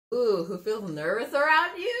Ooh, who feels nervous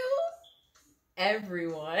around you?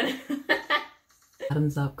 Everyone.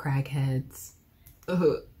 Bottoms up, crackheads.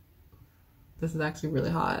 Ooh. This is actually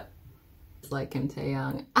really hot. It's like Kim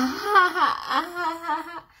Taeyang. I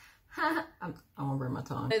won't burn my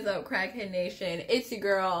tongue. What is up, Crackhead Nation? It's your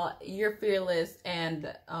girl, your fearless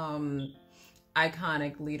and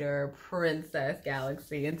iconic leader, Princess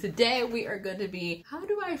Galaxy. And today we are going to be, how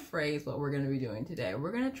do I phrase what we're going to be doing today?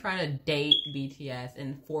 We're going to try to date BTS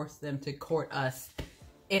and force them to court us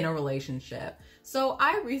in a relationship. So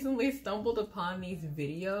I recently stumbled upon these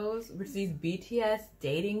videos, which these BTS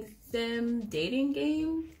dating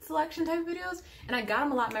game selection type videos, and I got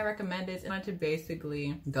them a lot in my recommendeds, and I wanted to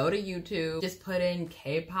basically go to YouTube, just put in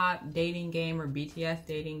K-pop dating game or BTS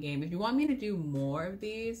dating game. If you want me to do more of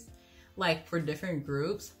these, like for different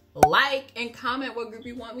groups, like and comment what group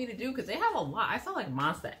you want me to do, because they have a lot. I saw like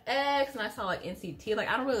Monsta X and I saw like NCT. Like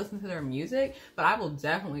I don't really listen to their music, but I will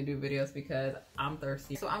definitely do videos because I'm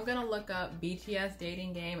thirsty. So I'm gonna look up BTS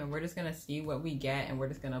dating game and we're just gonna see what we get and we're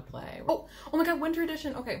just gonna play. Oh my god, winter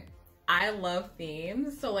edition. Okay, I love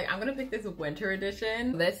themes, so like I'm gonna pick this winter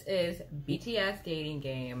edition. This is BTS dating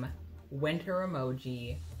game winter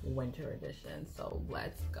emoji winter edition. So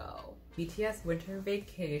let's go. BTS winter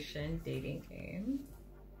vacation dating game.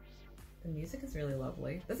 The music is really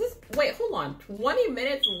lovely. This is, wait, hold on, 20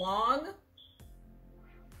 minutes long?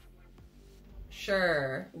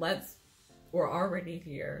 Sure, we're already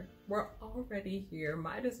here. We're already here.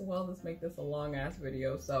 Might as well just make this a long ass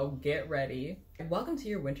video, so get ready. Welcome to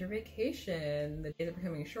your winter vacation. The days are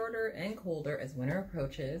becoming shorter and colder as winter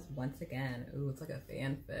approaches once again. Ooh, it's like a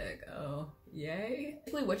fanfic. Oh, yay.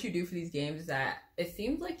 Basically what you do for these games is that it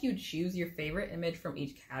seems like you choose your favorite image from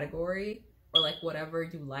each category, or like whatever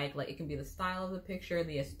you like it can be the style of the picture,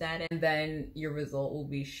 the aesthetic, and then your result will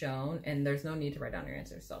be shown, and there's no need to write down your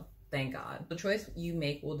answers, so thank God. The choice you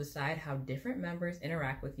make will decide how different members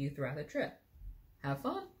interact with you throughout the trip. Have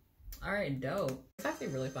fun. All right, dope. It's actually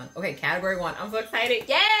really fun. Okay, category 1, I'm so excited,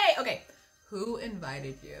 yay! Okay, who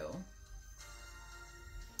invited you?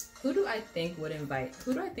 Who do I think would invite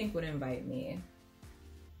me?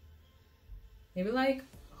 Maybe like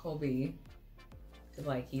Hobie.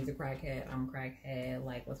 Like he's a crackhead, I'm a crackhead,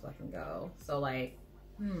 like let's fucking go. So like,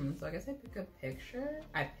 so I guess I pick a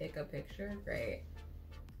picture. Great.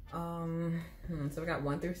 So we got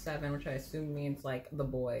 1 through 7, which I assume means like the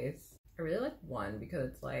boys. I really like 1 because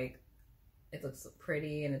it's like, it looks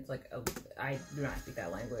pretty and it's like, I do not speak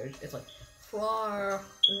that language. It's like,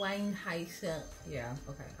 yeah,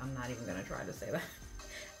 okay, I'm not even gonna try to say that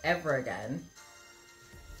ever again.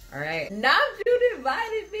 All right, Namjoon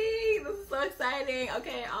invited me. This is so exciting.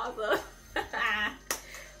 Okay, awesome.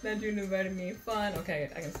 Namjoon invited me. Fun. Okay,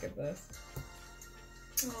 I can skip this.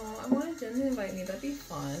 Oh, I wanted Jen to invite me. That'd be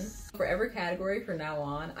fun. For every category from now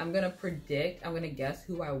on, I'm gonna guess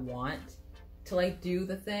who I want to like do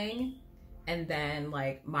the thing, and then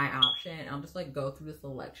like my option. I'll just like go through the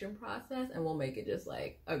selection process, and we'll make it just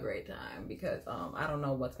like a great time because I don't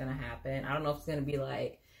know what's gonna happen. I don't know if it's gonna be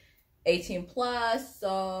like 18 plus,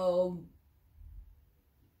 so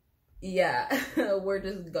yeah, we're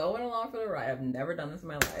just going along for the ride. I've never done this in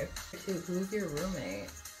my life. Who's your roommate?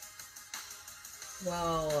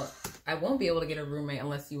 Well, I won't be able to get a roommate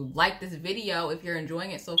unless you like this video, if you're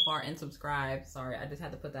enjoying it so far, and subscribe. Sorry, I just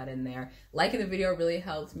had to put that in there. Liking the video really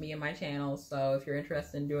helps me and my channel, so if you're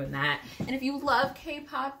interested in doing that, and if you love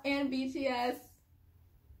K-pop and BTS,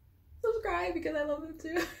 subscribe because I love them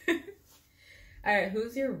too. All right,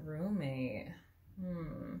 who's your roommate?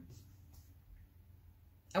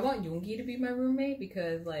 I want Yoongi to be my roommate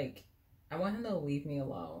because like, I want him to leave me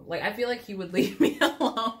alone. Like, I feel like he would leave me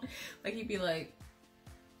alone. Like, he'd be like,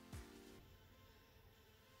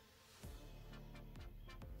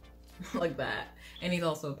 like that. And he's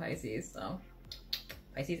also a Pisces, so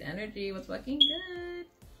Pisces energy was fucking good.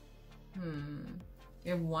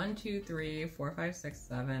 You have 1, 2, 3, 4, 5, 6,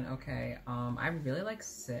 7. Okay, I really like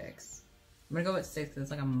 6. I'm gonna go with 6 because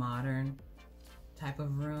it's like a modern type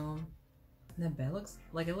of room. And the bed looks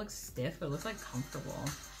like, it looks stiff, but it looks like comfortable.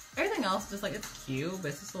 Everything else just like, it's cute, but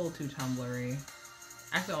it's just a little too Tumblr-y.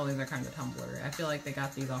 Actually, all these are kind of Tumblr-y. I feel like they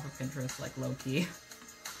got these off of Pinterest, like low-key.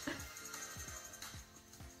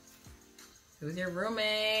 Who's your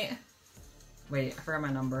roommate? Wait, I forgot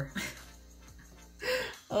my number.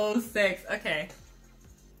 Oh, 6, okay.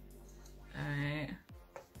 All right.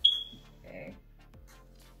 Okay.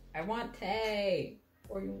 I want Tay,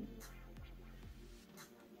 or you.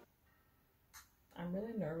 I'm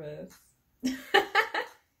really nervous.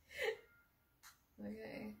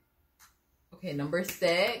 Okay. Okay, number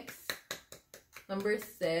 6. Number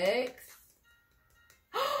 6.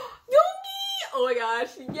 Yoongi! Oh my gosh,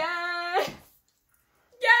 yes!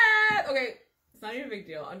 Yes! Okay, it's not even a big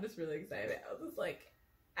deal. I'm just really excited. I was just like,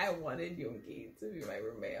 I wanted Yoongi to be my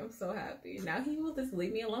roommate. I'm so happy. Now he will just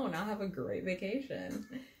leave me alone. I'll have a great vacation.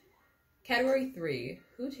 Category 3.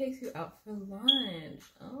 Who takes you out for lunch?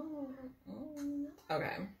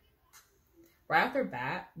 Okay.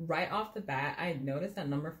 Right off the bat, I noticed that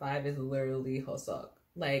number 5 is literally Hosuk.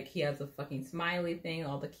 Like, he has a fucking smiley thing,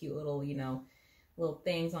 all the cute little, you know, little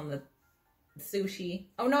things on the sushi.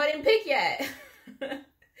 Oh no, I didn't pick yet.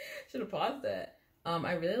 Should have paused it.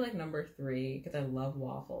 I really like number 3 because I love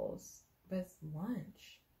waffles, but it's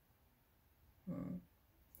lunch.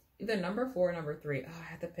 Either number 4 or number 3. Oh, I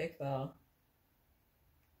have to pick though.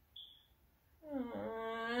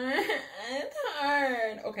 It's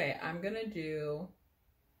hard. Okay, I'm gonna do.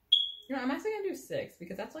 You know, I'm actually gonna do 6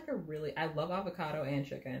 because that's like a really. I love avocado and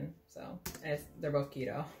chicken, so they're both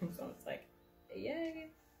keto, so it's like,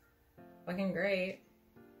 yay, fucking great.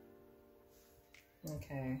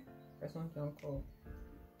 Okay, first one, Jungkook.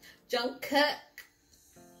 Jungkook.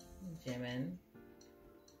 Jimin.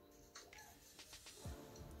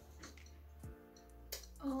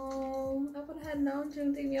 Oh, I would have had known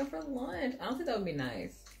Jung take me out for lunch. I don't think that would be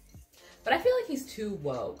nice. But I feel like he's too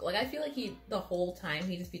woke. Like, I feel like the whole time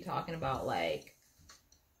he'd just be talking about, like,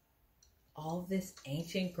 all this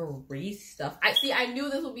ancient Greece stuff. I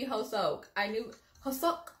knew this would be Hosuk. I knew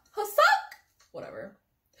Hosuk. Whatever.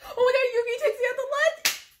 Oh my god, Yuki takes me out the lunch.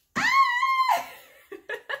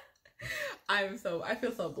 Ah! I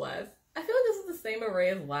feel so blessed. I feel like this is the same array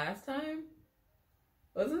as last time.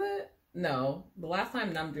 Wasn't it? No, the last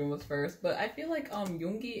time Namjoon was first, but I feel like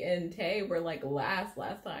Yoongi and Tae were like last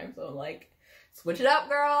time, so I'm like, switch it up,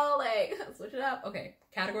 girl, like switch it up. Okay,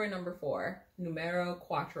 category number 4, numero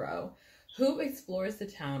cuatro. Who explores the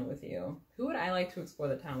town with you? Who would I like to explore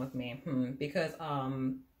the town with me? Because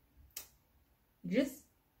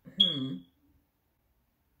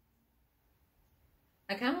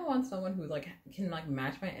I kind of want someone who like can like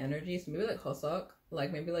match my energy. So maybe like Hosuk,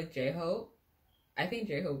 like maybe like J-Hope. I think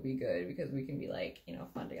J-Hope would be good because we can be like, you know,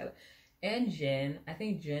 fun together. And Jin, I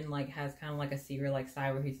think Jin like has kind of like a secret like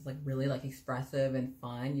side where he's just like really like expressive and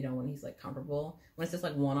fun, you know, when he's like comfortable. When it's just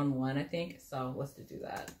like one-on-one, I think. So let's do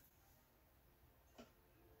that.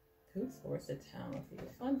 Who explores the town with you?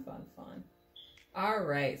 Fun. All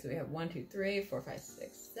right, so we have 1, 2, 3, 4, 5,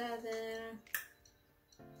 6, 7.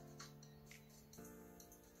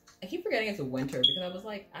 I keep forgetting it's winter because I was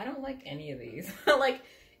like, I don't like any of these. Like,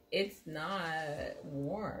 it's not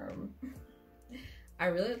warm. I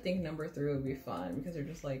really think number 3 would be fun because they're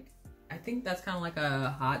just like, I think that's kind of like a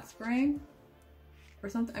hot spring or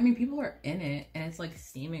something. I mean, people are in it and it's like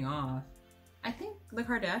steaming off. I think the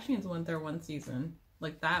Kardashians went there one season,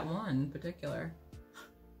 like that one in particular.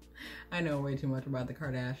 I know way too much about the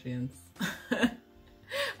Kardashians.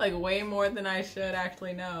 Like way more than I should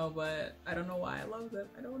actually know, but I don't know why I love them.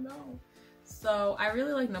 I don't know. So I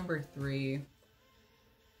really like number 3.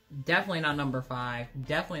 Definitely not number 5.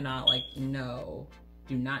 Definitely not like, no.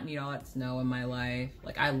 Do not need all that snow in my life.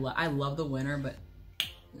 Like I love the winter, but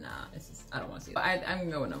nah, it's just, I don't want to see that. I'm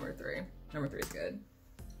gonna go with number 3. Number 3 is good.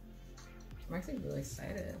 I'm actually really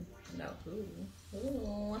excited. No, ooh.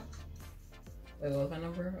 Wait, what was my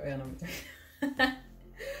number? Oh yeah, number 3.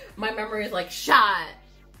 My memory is like shot.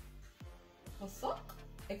 Hosuk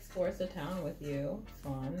explores the town with you.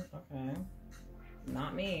 Fun. Okay.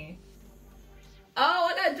 Not me.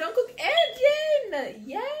 Oh, I got Jungkook and Jin!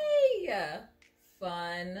 Yay!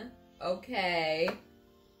 Fun. Okay.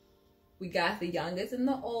 We got the youngest and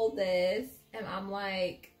the oldest. And I'm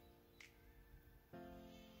like,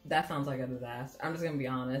 that sounds like a disaster. I'm just gonna be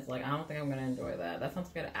honest. Like, I don't think I'm gonna enjoy that. That sounds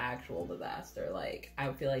like an actual disaster. Like, I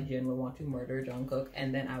would feel like Jin would want to murder Jungkook.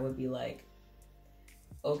 And then I would be like,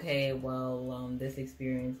 okay, well, this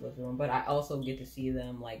experience was ruined. But I also get to see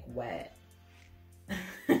them, like, wet.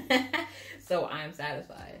 So I'm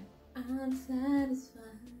satisfied. I'm satisfied.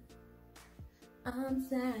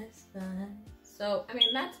 So, I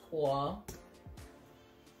mean, that's cool.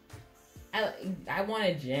 I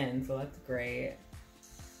wanted Jin, so that's great.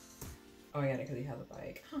 Oh, yeah, because he has a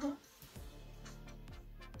bike.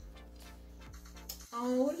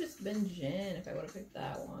 Oh, it would have just been Jin if I would have picked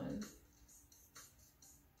that one.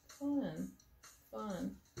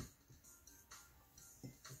 Fun.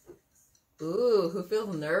 Ooh, who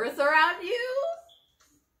feels nervous around you?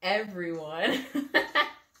 Everyone.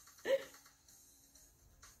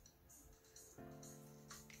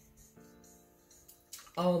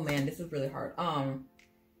 Oh man, this is really hard.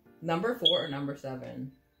 Number 4 or number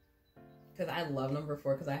 7? Because I love number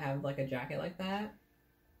 4 because I have like a jacket like that.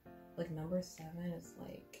 Like number 7 is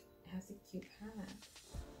like, it has a cute hat.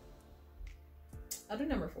 I'll do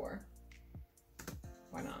number 4.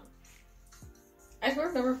 Why not? I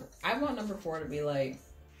swear I want number 4 to be like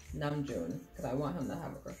Namjoon, because I want him to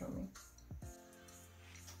have a crush on me.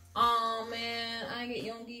 Oh man, I get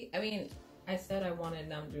Yoongi. I mean, I said I wanted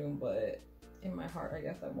Namjoon, but in my heart, I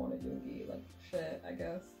guess I wanted Yoongi. Like, shit, I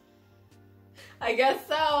guess. I guess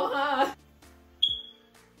so, huh?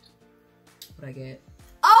 What'd I get?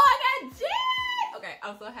 Oh, I got Jin! Okay,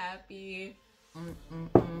 I'm so happy.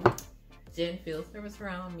 Jin feels nervous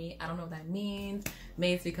around me. I don't know what that means.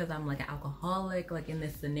 Maybe it's because I'm like an alcoholic, like in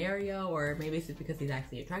this scenario, or maybe it's just because he's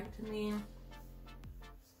actually attracted to me.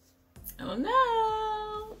 I don't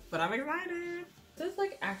know, but I'm excited. This is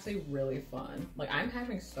like actually really fun. Like I'm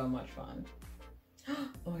having so much fun.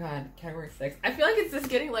 Oh my god, category 6. I feel like it's just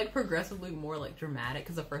getting like progressively more like dramatic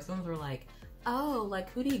because the first ones were like, oh, like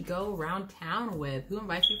who do you go around town with? Who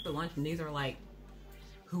invites you for lunch? And these are like,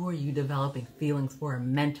 who are you developing feelings for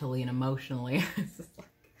mentally and emotionally? It's just like,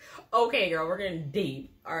 okay, girl, we're getting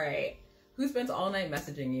deep. All right. Who spends all night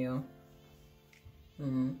messaging you?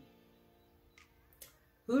 Who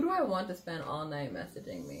do I want to spend all night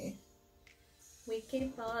messaging me? We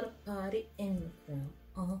keep all the party in the room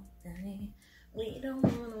all night. We don't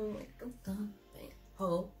want to wake up the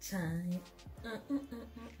whole time.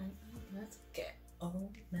 Let's get all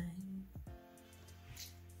night.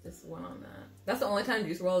 This one on that. That's the only time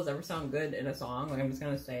Juice WRLD has ever sounded good in a song. Like, I'm just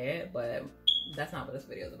gonna say it, but that's not what this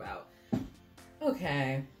video is about.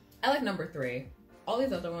 Okay. I like number 3. All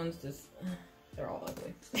these other ones just, they're all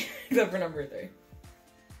ugly. Except for number 3.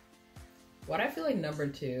 What I feel like number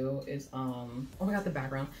 2 is, oh my god, the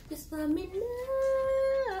background. Just let me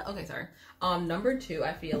know. Okay, sorry. Number 2,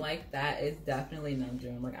 I feel like that is definitely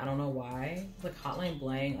Namjoon. Like, I don't know why. It's like Hotline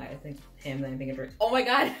Bling. Like, I think him, then I think of Drake. Oh my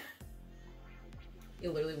god!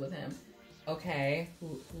 It literally was him. Okay,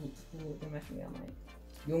 who messaged me on my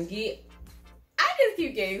Yoongi? I just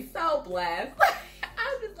keep getting so blessed.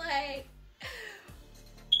 I'm just like,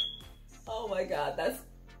 oh my god, that's.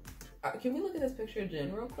 Can we look at this picture of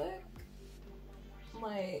Jin real quick?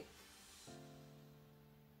 Like,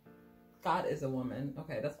 God is a woman.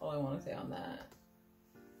 Okay, that's all I want to say on that.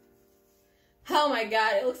 Oh my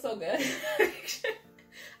god, it looks so good.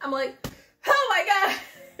 I'm like, oh my god.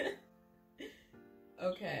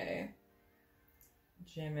 Okay.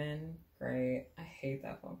 Jimin, great. I hate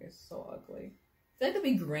that funk. It's so ugly. I feel like it'd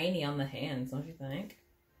be grainy on the hands, don't you think?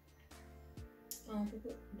 Oh,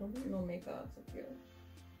 don't put no makeup. So cute.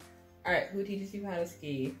 Alright, who teaches you how to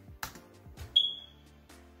ski?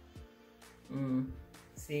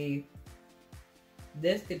 See,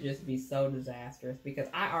 this could just be so disastrous because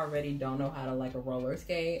I already don't know how to like a roller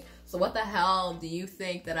skate. So what the hell do you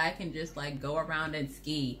think that I can just like go around and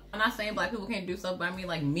ski? I'm not saying black people can't do stuff, but I mean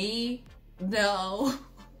like me, no.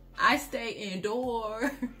 I stay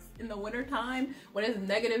indoors in the wintertime when it's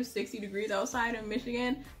negative 60 degrees outside in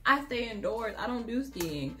Michigan. I stay indoors. I don't do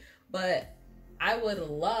skiing, but I would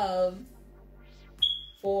love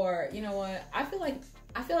for, you know what? I feel like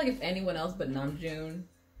if anyone else but Namjoon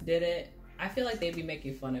did it, I feel like they'd be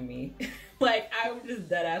making fun of me. Like, I would just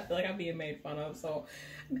deadass feel like I'm being made fun of. So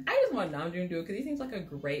I just want Namjoon to do it because he seems like a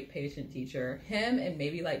great patient teacher. Him and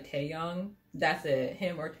maybe like Taeyoung. That's it.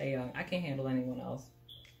 Him or Taeyoung. I can't handle anyone else.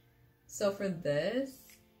 So for this,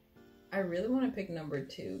 I really want to pick number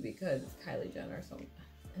 2 because it's Kylie Jenner. So,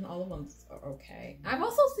 and all the ones are okay. I've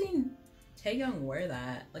also seen Taeyoung wear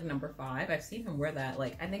that. Like number 5. I've seen him wear that.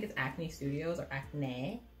 Like, I think it's Acne Studios or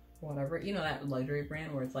Acne. Whatever. You know that luxury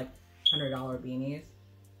brand where it's like $100 beanies.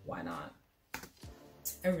 Why not?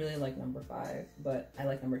 I really like number 5, but I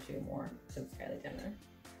like number 2 more because it's Kylie Jenner.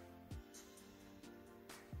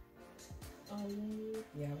 Yeah,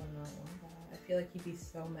 I would not want that. I feel like he'd be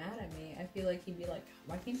so mad at me. I feel like he'd be like,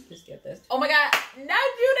 why can't you just get this? Oh my god,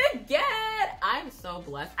 Namjoon again! I'm so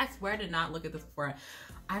blessed. I swear I did not look at this before.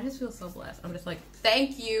 I just feel so blessed. I'm just like,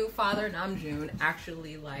 thank you, Father Namjoon,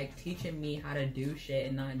 actually like teaching me how to do shit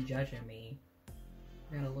and not judging me.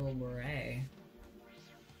 I got a little beret.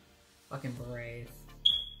 Fucking berets.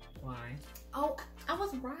 Why? Oh, I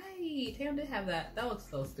was right. Tam did have that. That looks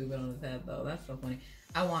so stupid on his head though. That's so funny.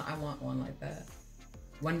 I want one like that.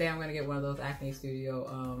 One day I'm gonna get one of those Acne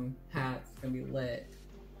Studio hats. It's gonna be lit.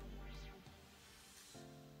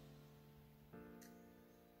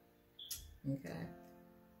 Okay.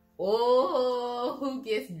 Oh, who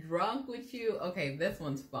gets drunk with you? Okay, this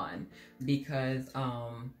one's fun because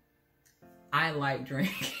I like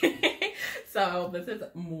drinking. So this is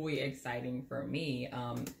muy exciting for me.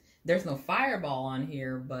 There's no Fireball on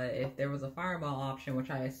here, but if there was a Fireball option,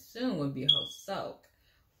 which I assume would be Hoseok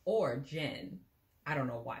or Jin. I don't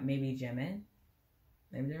know why. Maybe Jimin.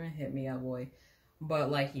 Maybe Jimin, hit me up, boy.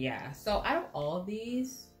 But like, yeah. So out of all of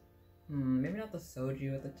these, maybe not the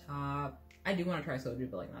soju at the top. I do want to try soju,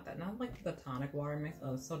 but like not that. Not like the tonic water mix.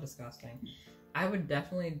 Oh, it's so disgusting. I would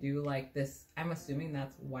definitely do like this. I'm assuming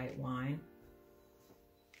that's white wine.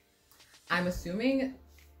 I'm assuming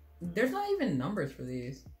there's not even numbers for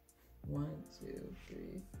these. 1, 2,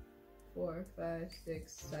 3, 4, 5,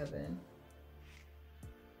 6, 7.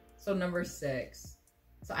 So number 6.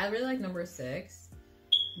 So I really like number 6.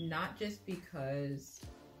 Not just because,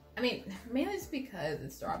 I mean, mainly just because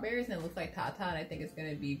it's strawberries and it looks like Tata and I think it's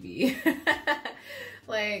gonna be V.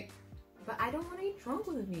 Like, but I don't want to get drunk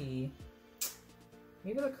with V.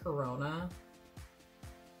 Maybe the Corona.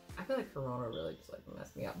 I feel like Corona really just like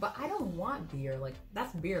messed me up. But I don't want beer. Like,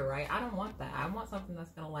 that's beer, right? I don't want that. I want something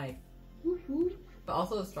that's gonna like, woo-hoo. But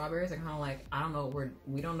also the strawberries are kind of like, I don't know,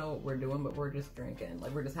 we don't know what we're doing, but we're just drinking.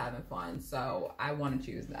 Like, we're just having fun. So I want to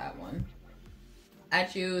choose that one. I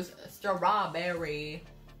choose strawberry.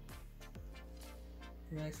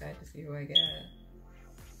 I'm really excited to see who I get.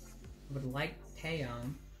 I would like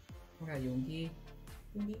Taeyong. Oh my god, Yoongi.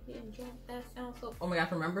 Yoongi getting drunk, that sounds so... Oh my gosh,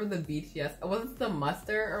 remember the BTS? Was it the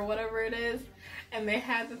Muster or whatever it is? And they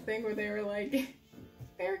had the thing where they were like,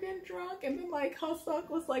 they were getting drunk, and then like Hosuk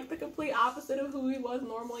was like the complete opposite of who he was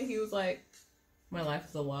normally. He was like, my life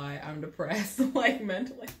is a lie, I'm depressed, like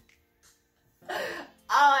mentally.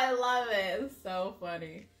 Oh, I love it. It's so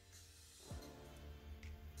funny.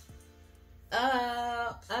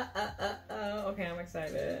 Okay, I'm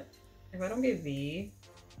excited. If I don't get V,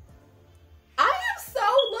 I am so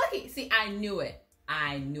lucky. See, I knew it.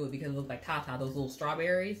 I knew it because it looked like Tata, those little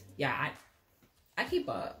strawberries. Yeah, I keep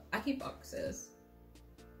up. I keep up, sis.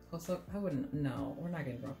 Also, I wouldn't, no, we're not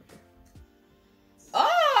getting drunk with you.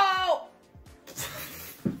 Oh!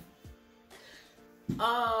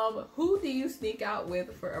 Who do you sneak out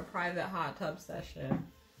with for a private hot tub session?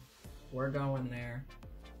 We're going there.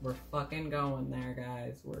 We're fucking going there,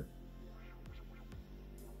 guys.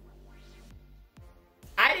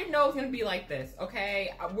 I didn't know it was gonna be like this,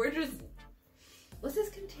 okay? Let's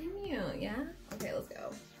just continue, yeah? Okay, let's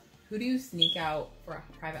go. Who do you sneak out for a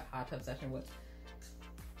private hot tub session with?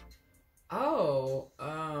 Oh,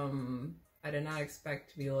 I did not expect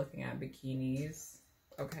to be looking at bikinis.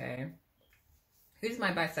 Okay. Who's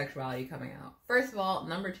my bisexuality coming out? First of all,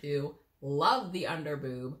 number 2, love the under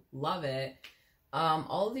boob. Love it.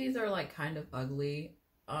 All of these are like kind of ugly.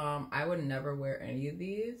 I would never wear any of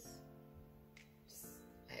these.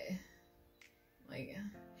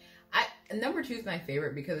 Number 2 is my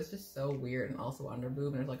favorite because it's just so weird and also under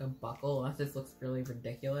boob and there's like a buckle and that just looks really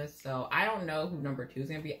ridiculous. So I don't know who number 2 is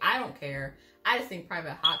gonna be. I don't care. I just think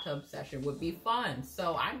private hot tub session would be fun.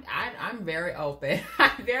 So I'm very open.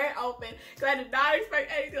 I'm very open because I did not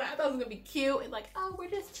expect anything. I thought it was gonna be cute and like, oh, we're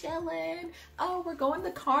just chilling. Oh, we're going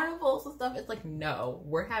to carnivals and stuff. It's like, no,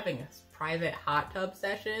 we're having private hot tub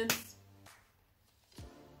sessions.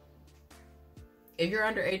 If you're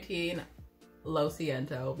under 18, lo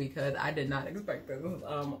siento, because I did not expect this.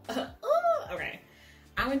 Okay,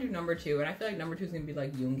 I'm gonna do number 2, and I feel like number 2 is gonna be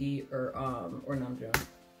like Yoongi or Namjoon.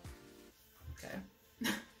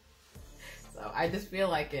 Okay. So I just feel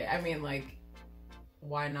like it. I mean, like,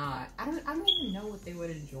 why not? I don't even know what they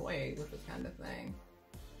would enjoy with this kind of thing.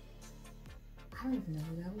 I don't even know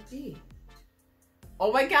who that would be.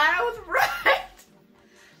 Oh my god, I was right.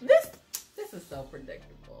 This is so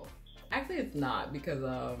predictable. Actually, it's not because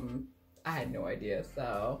I had no idea,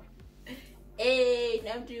 so. Hey,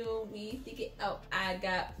 Namjoon, we stick it out. I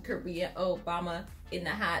got Korean Obama in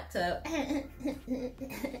the hot tub.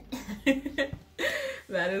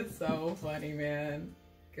 That is so funny, man.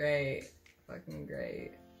 Great. Fucking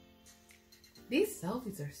great. These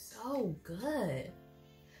selfies are so good.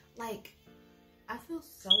 Like, I feel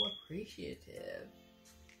so appreciative.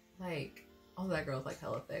 Like, oh, that girl's like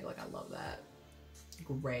hella thick. Like, I love that.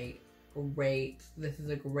 Great. Great. This is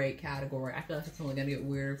a great category. I feel like it's only gonna get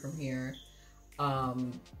weirder from here. Duh.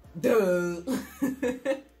 Oh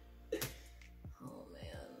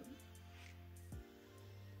man.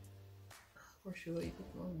 Poor Shula, you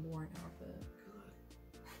picked the most boring outfit.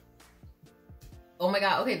 Oh my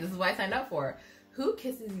god. Okay, this is what I signed up for. Who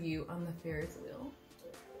kisses you on the Ferris wheel?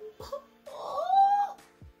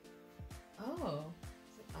 Oh.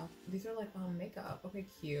 These are like makeup. Okay,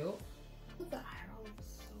 cute. The eyebrow is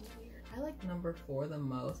so weird. I like number 4 the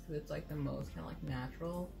most because it's like the most kind of like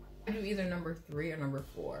natural. I do either number 3 or number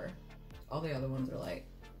 4. All the other ones are like,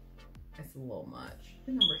 it's a little much.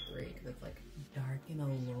 I do number 3 because it's like dark and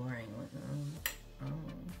alluring. Like, oh.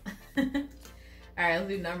 All right, let's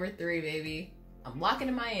do number 3, baby. I'm locking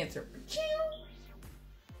in my answer.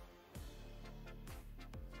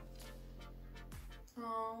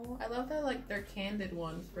 Oh, I love that like they're are candid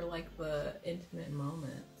ones for like the intimate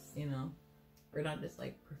moments, you know? We're not just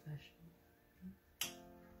like professional.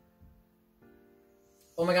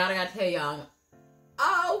 Oh my god, I got Taeyoung.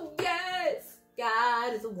 Oh yes!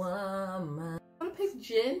 God is a woman. I'm gonna pick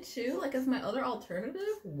Jin too, like as my other alternative.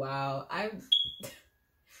 Wow, I'm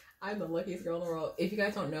the luckiest girl in the world. If you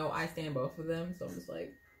guys don't know, I stand both of them, so I'm just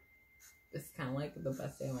like, it's kind of like the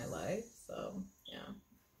best day of my life. So yeah.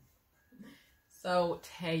 So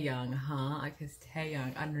Taeyoung, huh? I kissed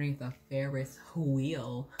Taeyoung underneath the Ferris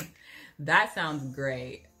wheel. That sounds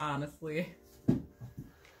great, honestly. Oh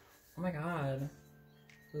my god.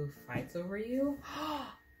 Who fights over you?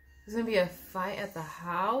 There's gonna be a fight at the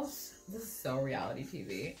house? This is so reality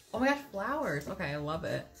TV. Oh my gosh, flowers. Okay, I love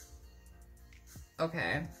it.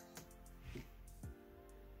 Okay.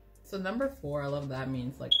 So number 4, I love that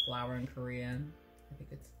means like flower in Korean. I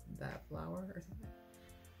think it's that flower or something.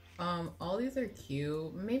 All these are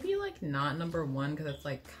cute. Maybe like not number 1 because it's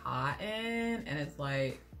like cotton and it's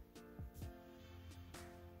like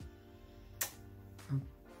I'm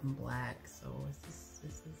black, so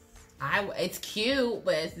it's cute,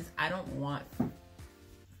 but it's just, I don't want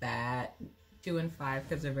that. 2 and 5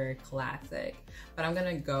 because they're very classic. But I'm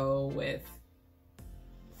gonna go with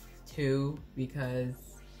 2 because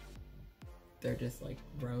they're just like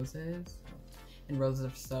roses. And roses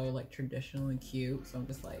are so like traditional and cute. So I'm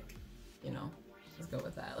just like, you know, let's go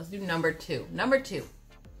with that. Let's do number 2. Number 2.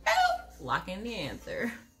 Lock in the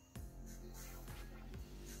answer.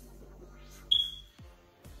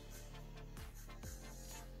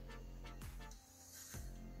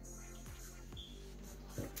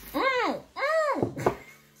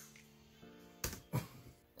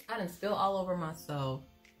 I didn't spill all over myself.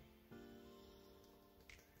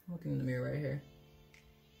 I'm looking in the mirror right here.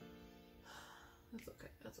 That's okay,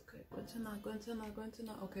 that's okay.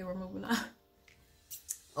 Guantanamo. Okay, we're moving on.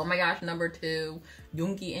 Oh my gosh, number 2.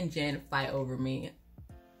 Yoongi and Jin fight over me.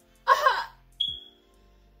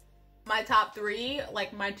 My top 3,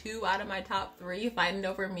 like my 2 out of my top 3 fighting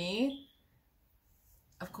over me.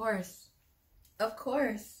 Of course. Of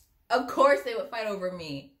course. Of course they would fight over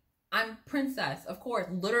me. I'm princess, of course,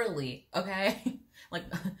 literally, okay? Like,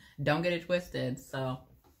 don't get it twisted, so.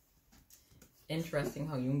 Interesting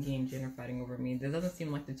how Yoongi and Jin are fighting over me. There doesn't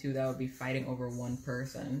seem like the 2 that would be fighting over one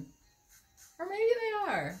person. Or maybe they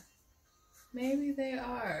are. Maybe they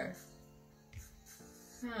are.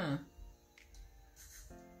 Huh.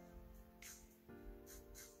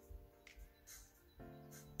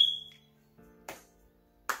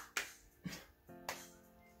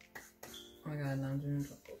 Oh my god, now I'm doing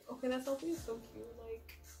okay, that selfie is so cute,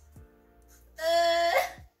 like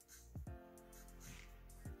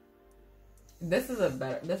this is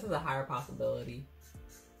a higher possibility.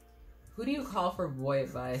 Who do you call for boy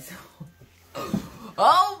advice?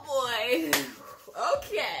 Oh boy.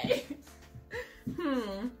 Okay.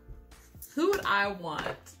 Who would I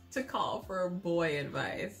want to call for boy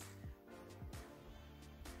advice?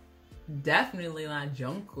 Definitely not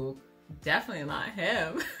Jungkook. Definitely not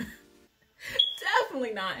him.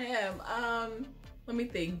 Definitely not him. Let me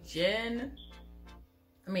think. Jin.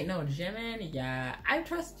 I mean, no, Jimin. Yeah, I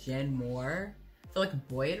trust Jin more. For like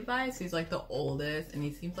boy advice, he's like the oldest, and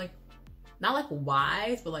he seems like not like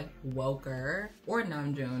wise, but like woker. Or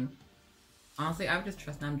Namjoon. Honestly, I would just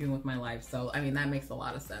trust Namjoon with my life. So I mean, that makes a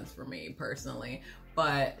lot of sense for me personally.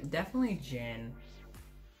 But definitely Jin.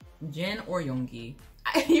 Jin or Yoongi.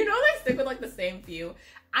 You know, they stick with like the same few.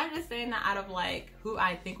 I'm just saying that out of like who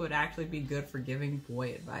I think would actually be good for giving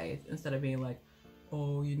boy advice instead of being like,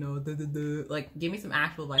 oh, you know, like give me some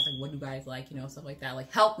actual advice, like what do you guys like, you know, stuff like that. Like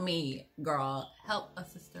help me, girl, help a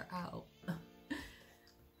sister out.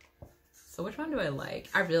 So which one do I like?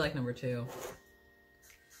 I really like number 2.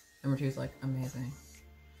 Number 2 is like amazing.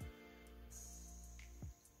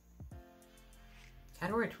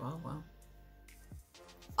 Category 12, wow.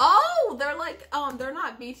 Oh, they're like, they're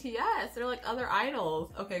not BTS. They're like other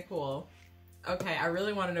idols. Okay, cool. Okay, I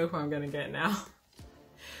really want to know who I'm gonna get now.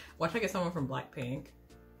 Watch I get someone from Blackpink.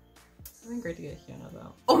 It's been great to get Hyuna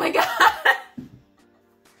though. Oh my god!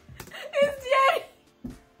 It's Jennie!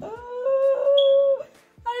 Oh,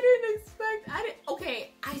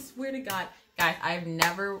 okay, I swear to God. Guys, I've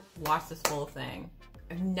never watched this full thing.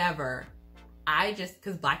 I've never.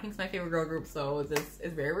 Cause Blackpink's my favorite girl group, so this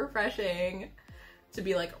is very refreshing. To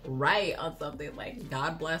be like right on something, like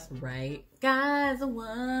God bless right. God is a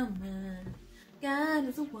woman. God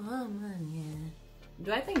is a woman, yeah.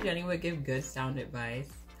 Do I think Jennie would give good sound advice?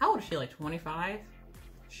 How old is she, like 25?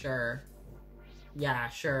 Sure. Yeah,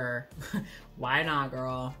 sure. Why not,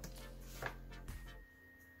 girl?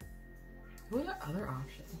 Who are the other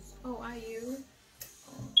options? Oh, IU.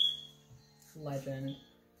 Legend.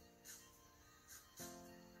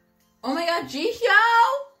 Oh my god, Jihyo!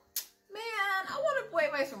 Man, I want a boy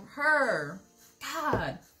advice from her.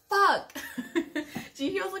 God, fuck.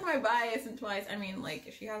 Jihyo's like my bias and twice. I mean,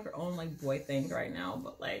 like, she has her own, like, boy things right now,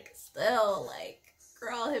 but, like, still, like,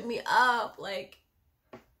 girl, hit me up. Like,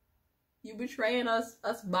 you betraying us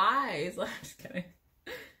bies. I'm just kidding.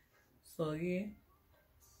 Sulgi.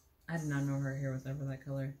 I did not know her hair was ever that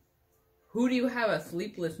color. Who do you have a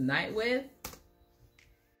sleepless night with?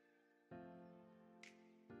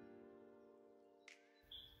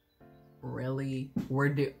 Really?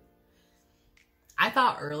 I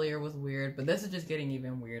thought earlier was weird, but this is just getting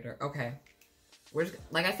even weirder. Okay. We're just,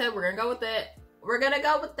 like I said, we're gonna go with it. We're gonna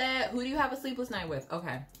go with it. Who do you have a sleepless night with?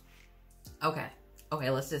 Okay. Okay. Okay,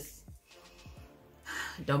 let's just...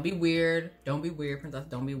 Don't be weird. Don't be weird, princess.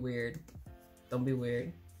 Don't be weird. Don't be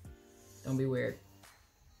weird. Don't be weird.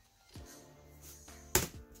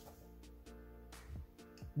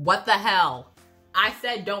 What the hell? I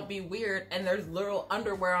said don't be weird, and there's literal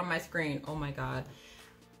underwear on my screen. Oh my god.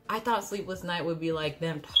 I thought sleepless night would be like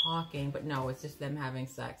them talking, but no, it's just them having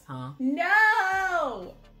sex, huh?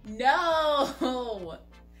 No! No!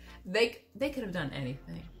 They could have done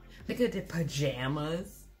anything. They could have did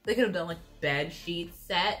pajamas. They could have done like bed sheet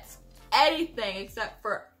sets. Anything except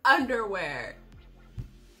for underwear.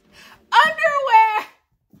 Underwear!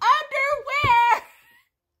 Underwear!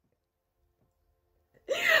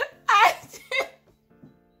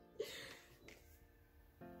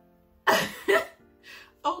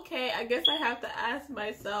 Okay, I guess I have to ask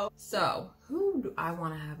myself. So, who do I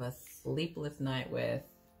want to have a sleepless night with?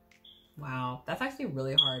 Wow, that's actually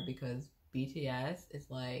really hard because BTS is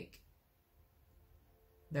like,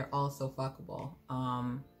 they're all so fuckable.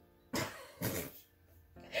 I'm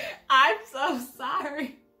so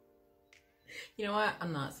sorry. You know what?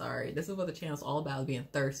 I'm not sorry. This is what the channel's all about, being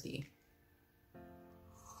thirsty.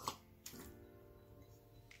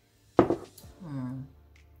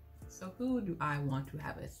 So who do I want to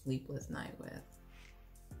have a sleepless night with?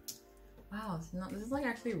 Wow, this is like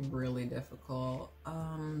actually really difficult.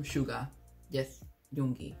 Suga. Yes,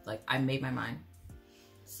 Yoongi. Like, I made my mind.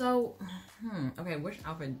 So, okay, which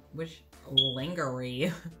outfit, which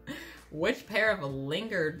lingerie, which pair of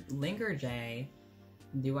linger J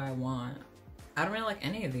do I want? I don't really like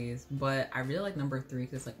any of these, but I really like number 3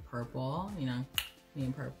 because it's like purple. You know, me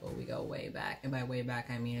and purple, we go way back. And by way back,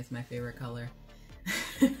 I mean it's my favorite color.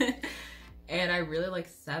 And I really like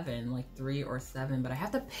 7, like 3 or 7, but I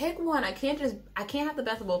have to pick one. I can't have the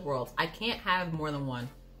best of both worlds. I can't have more than one.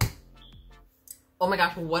 Oh my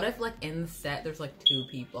gosh, what if like in the set there's like 2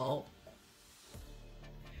 people?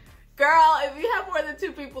 Girl, if you have more than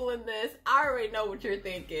 2 people in this, I already know what you're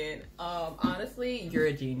thinking. Honestly, you're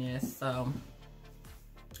a genius. So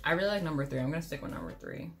I really like number 3. I'm gonna stick with number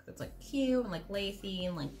 3 because it's like cute and like lacy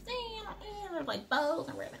and like there's like bows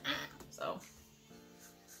and ribbon. So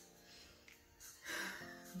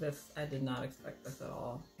this, I did not expect this at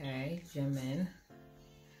all. Okay, Jimin.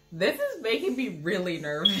 This is making me really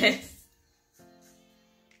nervous.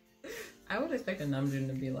 I would expect a Namjoon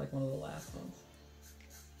to be like one of the last ones.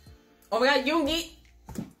 Oh my god, Yoongi!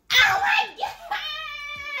 Oh my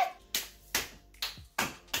god!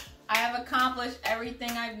 I have accomplished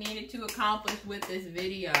everything I've needed to accomplish with this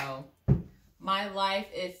video. My life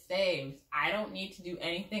is saved. I don't need to do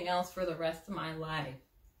anything else for the rest of my life.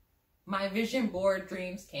 My vision board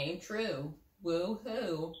dreams came true.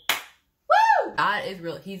 Woo-hoo. Woo! God is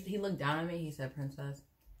real. He looked down at me. He said, Princess,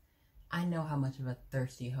 I know how much of a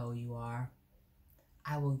thirsty hoe you are.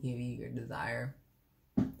 I will give you your desire.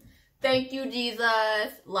 Thank you,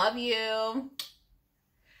 Jesus. Love you.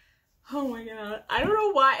 Oh my god. I don't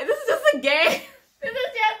know why. This is just a game. This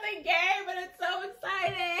is just a game, but it's so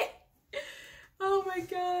exciting. Oh my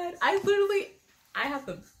god. I have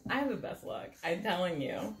the best luck. I'm telling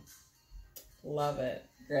you. Love it.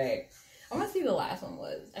 Great. I want to see who the last one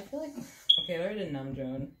was. I feel like, okay, there did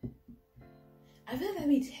Namjoon. I feel like that'd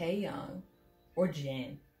be Taeyoung or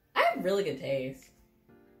Jin. I have really good taste.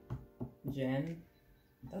 Jin.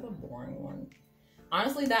 That's a boring one.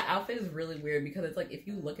 Honestly, that outfit is really weird because it's like, if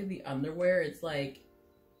you look at the underwear, it's like,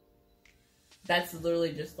 that's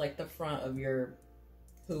literally just like the front of your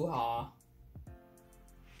hoo-ha.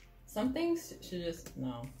 Some things should just,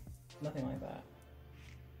 no, nothing like that.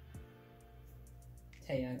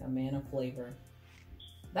 Taeyoung, a man of flavor.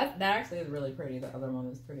 That actually is really pretty. The other one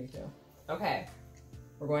is pretty too. Okay,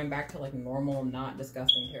 we're going back to like normal, not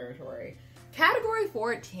disgusting territory. Category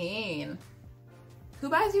 14. Who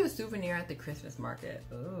buys you a souvenir at the Christmas market?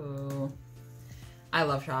 Ooh. I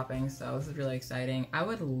love shopping, so this is really exciting. I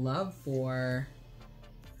would love for...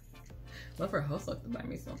 Love for host look to buy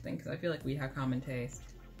me something because I feel like we have common taste.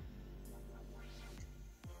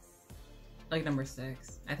 Like number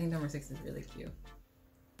 6. I think number 6 is really cute.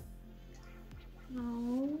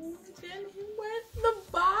 Oh, Jen, he wears the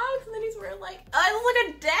box and then he's wearing like, oh, I look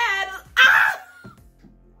like a dad. Ah!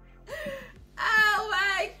 Oh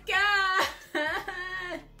my god.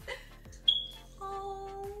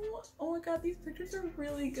 Oh my god, these pictures are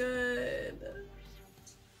really good.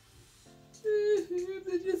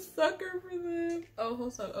 Such a sucker for them. Oh,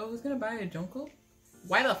 hold on. Oh, who's gonna buy a Jungkook?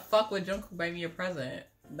 Why the fuck would Jungkook buy me a present?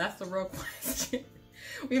 That's the real question.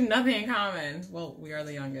 We have nothing in common. Well, we are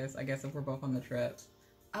the youngest, I guess, if we're both on the trip.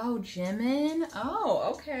 Oh, Jimin?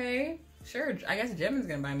 Oh, okay. Sure, I guess Jimin's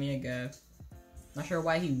gonna buy me a gift. Not sure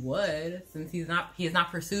why he would, since he has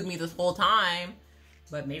not pursued me this whole time.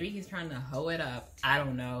 But maybe he's trying to hoe it up. I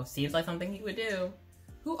don't know. Seems like something he would do.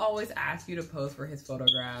 Who always asks you to pose for his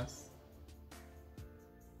photographs?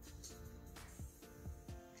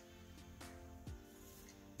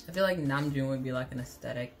 I feel like Namjoon would be like an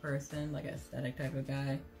aesthetic person, like an aesthetic type of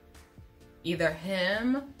guy. Either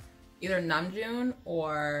him, either Namjoon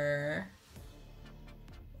or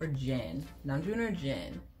Jin. Namjoon or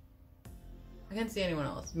Jin. I can't see anyone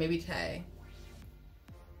else. Maybe Tae.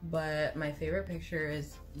 But my favorite picture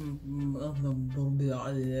is definitely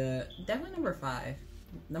number 5.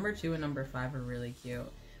 Number 2 and number 5 are really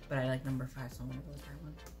cute. But I like number 5, so I'm gonna go with that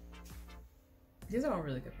one. These are all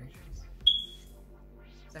really good pictures.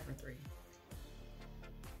 Except for 3.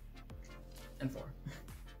 And 4.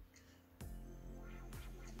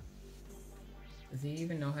 Does he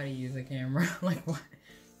even know how to use a camera? Like what?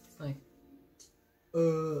 It's like,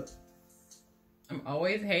 I'm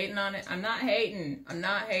always hating on it. I'm not hating. I'm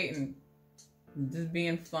not hating. I'm just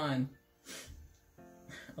being fun.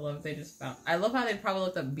 I love they just found. I love how they probably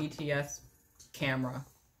looked up BTS camera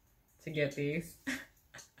to get these.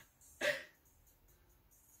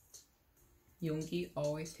 Yoongi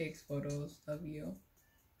always takes photos of you.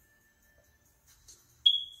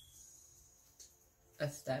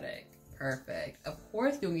 Aesthetic. Perfect. Of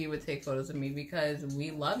course Yoongi would take photos of me because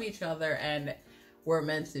we love each other and we're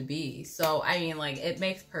meant to be. So, I mean, like, it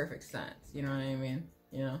makes perfect sense. You know what I mean?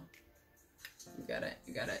 You know? You got it.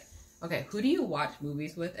 You got it. Okay, who do you watch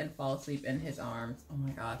movies with and fall asleep in his arms? Oh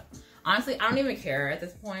my god. Honestly, I don't even care at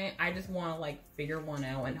this point. I just want to, like, figure one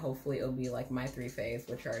out and hopefully it'll be, like, my 3 faves,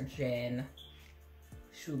 which are Jin,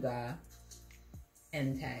 Suga,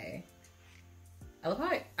 and Tae. I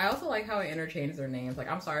also like how I interchange their names. Like,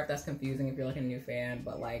 I'm sorry if that's confusing if you're like a new fan,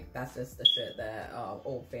 but like that's just the shit that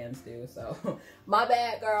old fans do. So my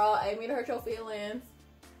bad, girl. I didn't mean to hurt your feelings.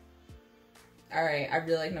 All right, I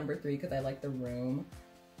really like number 3 because I like the room.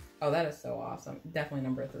 Oh, that is so awesome. Definitely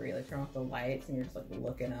number 3. Like, turn off the lights and you're just like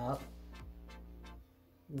looking up.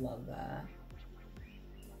 Love that.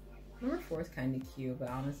 Number 4 is kind of cute, but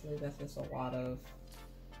honestly, that's just a lot of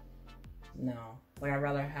no. Like, I'd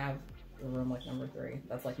rather have the room like number 3.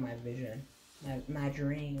 That's like my vision, my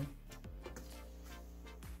dream.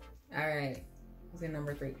 All right, let's get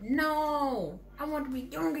number 3. No, I want to be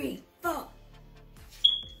Yoongi. Fuck.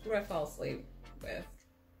 Who do I fall asleep with?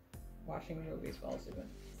 Watching movies, fall asleep with.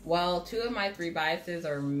 Well, 2 of my 3 biases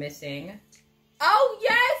are missing. Oh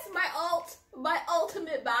yes, my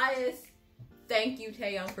ultimate bias. Thank you,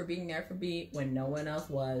 Taeyoung, for being there for me when no one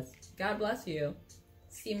else was. God bless you.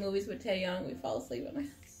 See movies with Taeyoung, we fall asleep with my.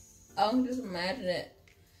 Oh, just imagine it.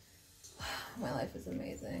 My life is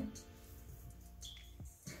amazing.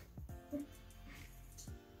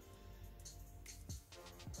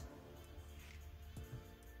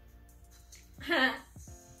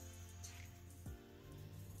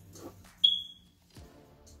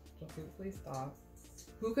 Please stop.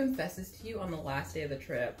 Who confesses to you on the last day of the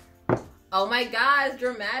trip? Oh my god, it's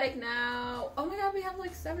dramatic now. Oh my god, we have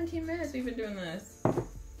like 17 minutes we've been doing this.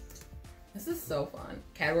 This is so fun.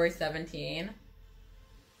 Category 17.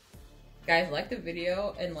 Guys, like the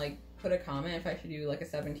video and like put a comment if I should do like a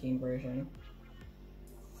 17 version.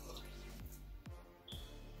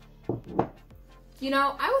 You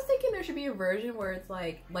know, I was thinking there should be a version where it's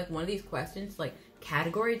like one of these questions, like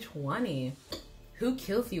category 20. Who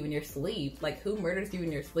kills you in your sleep? Like, who murders you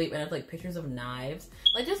in your sleep? And it's like pictures of knives.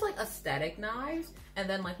 Like, just like aesthetic knives. And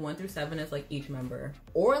then like 1 through 7 is like each member.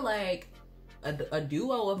 Or like a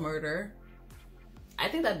duo of murder. I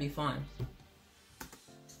think that'd be fun.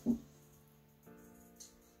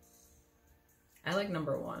 I like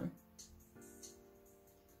number 1.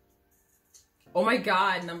 Oh my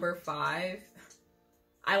god, number 5.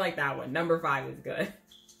 I like that one. Number 5 is good.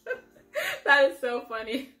 That is so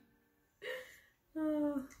funny.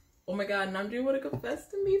 Oh my god, Namjoon would have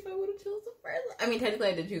confessed to me if I would have chosen the first one. I mean, technically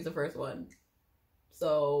I did choose the first one.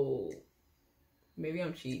 So, maybe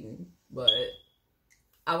I'm cheating, but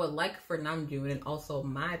I would like for Namjoon and also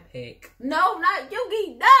my pick. No, not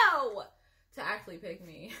Yugi, no! To actually pick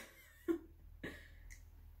me.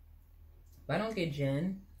 If I don't get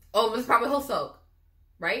Jin, oh, it's probably Hoseok,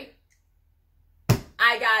 right?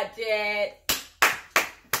 I got Jin.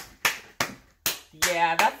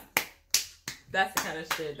 Yeah, that's the kind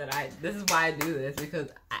of shit that this is why I do this, because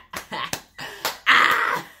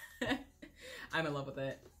I'm in love with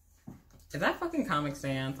it. Is that fucking Comic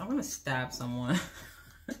Sans? I'm gonna stab someone.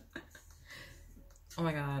 Oh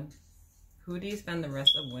my god. Who do you spend the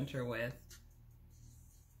rest of winter with?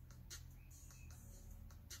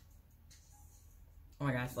 Oh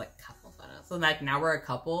my god, it's like couple photos. So like now we're a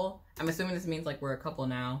couple. I'm assuming this means like we're a couple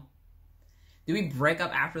now. Do we break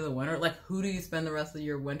up after the winter? Like, who do you spend the rest of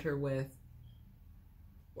your winter with?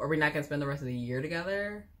 Are we not gonna spend the rest of the year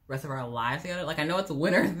together? Rest of our lives together? Like, I know it's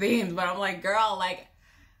winter themed, but I'm like, girl, like,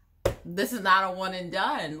 this is not a one and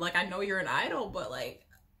done. Like, I know you're an idol, but like,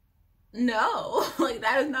 no. Like,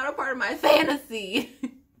 that is not a part of my fantasy.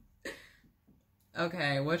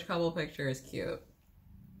 Okay, which couple picture is cute?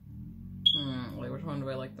 Wait, which one do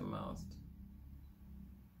I like the most?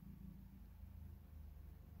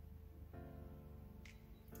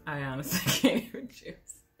 I honestly can't even choose.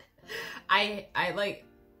 I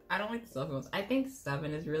don't like the selfie ones. I think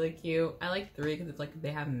 7 is really cute. I like 3 because it's like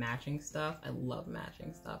they have matching stuff. I love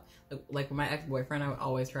matching stuff. Like with my ex-boyfriend, I would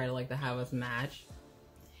always try to like to have us match.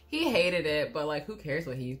 He hated it, but like who cares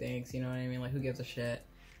what he thinks? You know what I mean? Like who gives a shit?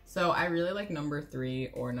 So I really like number 3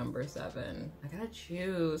 or number 7. I gotta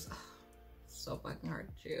choose. Oh, so fucking hard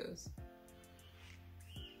to choose.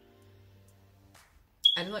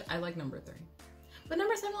 I like number 3. But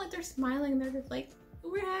number 7, like they're smiling. They're just like,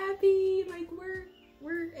 we're happy. Like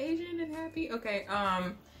we're Asian and happy. Okay,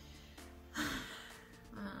 I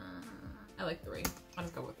like 3. I'll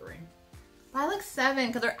just go with 3. But I like 7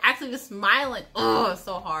 because they're actually just smiling. Oh, it's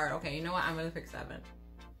so hard. Okay, you know what? I'm gonna pick 7.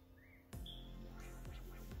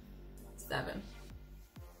 7.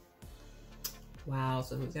 Wow,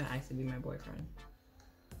 so who's gonna actually be my boyfriend?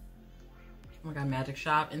 Oh my god, Magic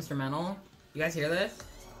Shop, instrumental. You guys hear this?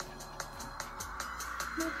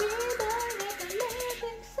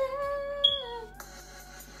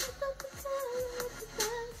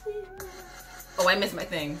 Oh, I missed my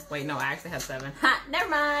thing. Wait, no, I actually have 7. Ha, never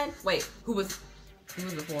mind. Wait, who was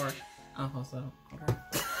before? Oh, so okay.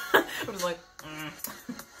 I was like,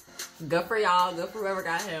 good for y'all, good for whoever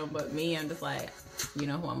got him, but me, I'm just like, you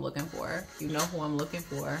know who I'm looking for. You know who I'm looking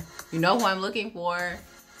for. You know who I'm looking for.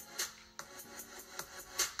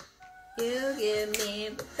 You give me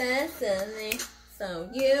the best of me, so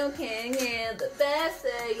you can get the best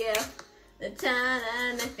of you. The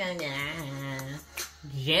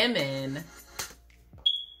Jimin.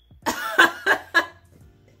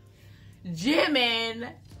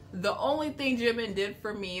 Jimin. The only thing Jimin did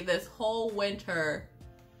for me this whole winter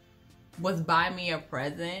was buy me a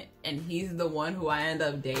present, and he's the one who I end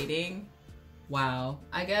up dating. Wow.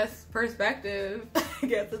 I guess perspective. I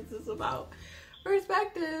guess it's just about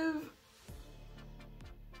perspective.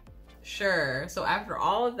 Sure. So after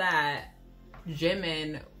all of that,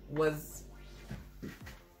 Jimin was...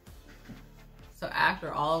 So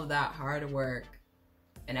after all of that hard work,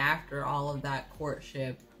 and after all of that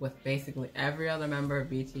courtship with basically every other member of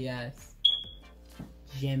BTS,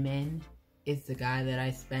 Jimin is the guy that I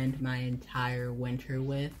spend my entire winter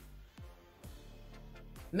with.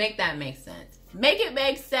 Make that make sense. Make it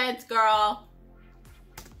make sense, girl.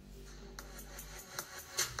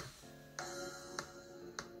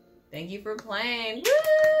 Thank you for playing.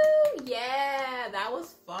 Woo! Yeah, that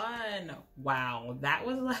was fun. Wow, that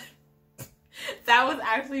was like... that was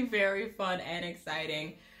actually very fun and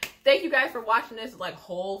exciting. Thank you guys for watching this like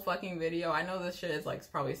whole fucking video. I know this shit is like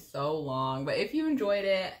probably so long, but if you enjoyed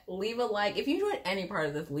it, leave a like. If you enjoyed any part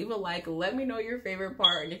of this, leave a like. Let me know your favorite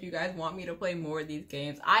part, and if you guys want me to play more of these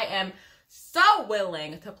games, I am so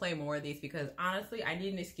willing to play more of these, because honestly, I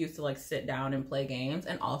need an excuse to like sit down and play games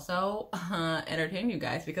and also entertain you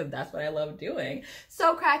guys, because that's what I love doing.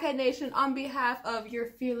 So Crackhead Nation, on behalf of your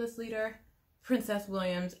fearless leader, Princess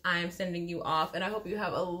Williams, I am sending you off, and I hope you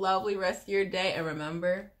have a lovely rest of your day. And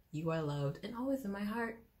remember, you are loved and always in my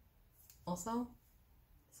heart. Also,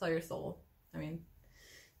 sell your soul. I mean,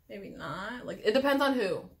 maybe not. Like, it depends on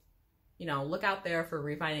who. You know, look out there for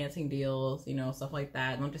refinancing deals, you know, stuff like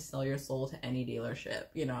that. Don't just sell your soul to any dealership,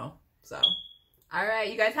 you know. So, all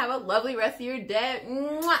right, you guys have a lovely rest of your day.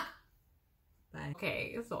 Mwah! Bye.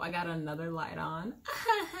 Okay, so I got another light on.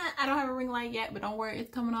 I don't have a ring light yet, but don't worry, it's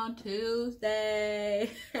coming on Tuesday.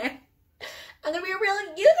 I'm gonna be a real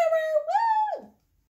YouTuber.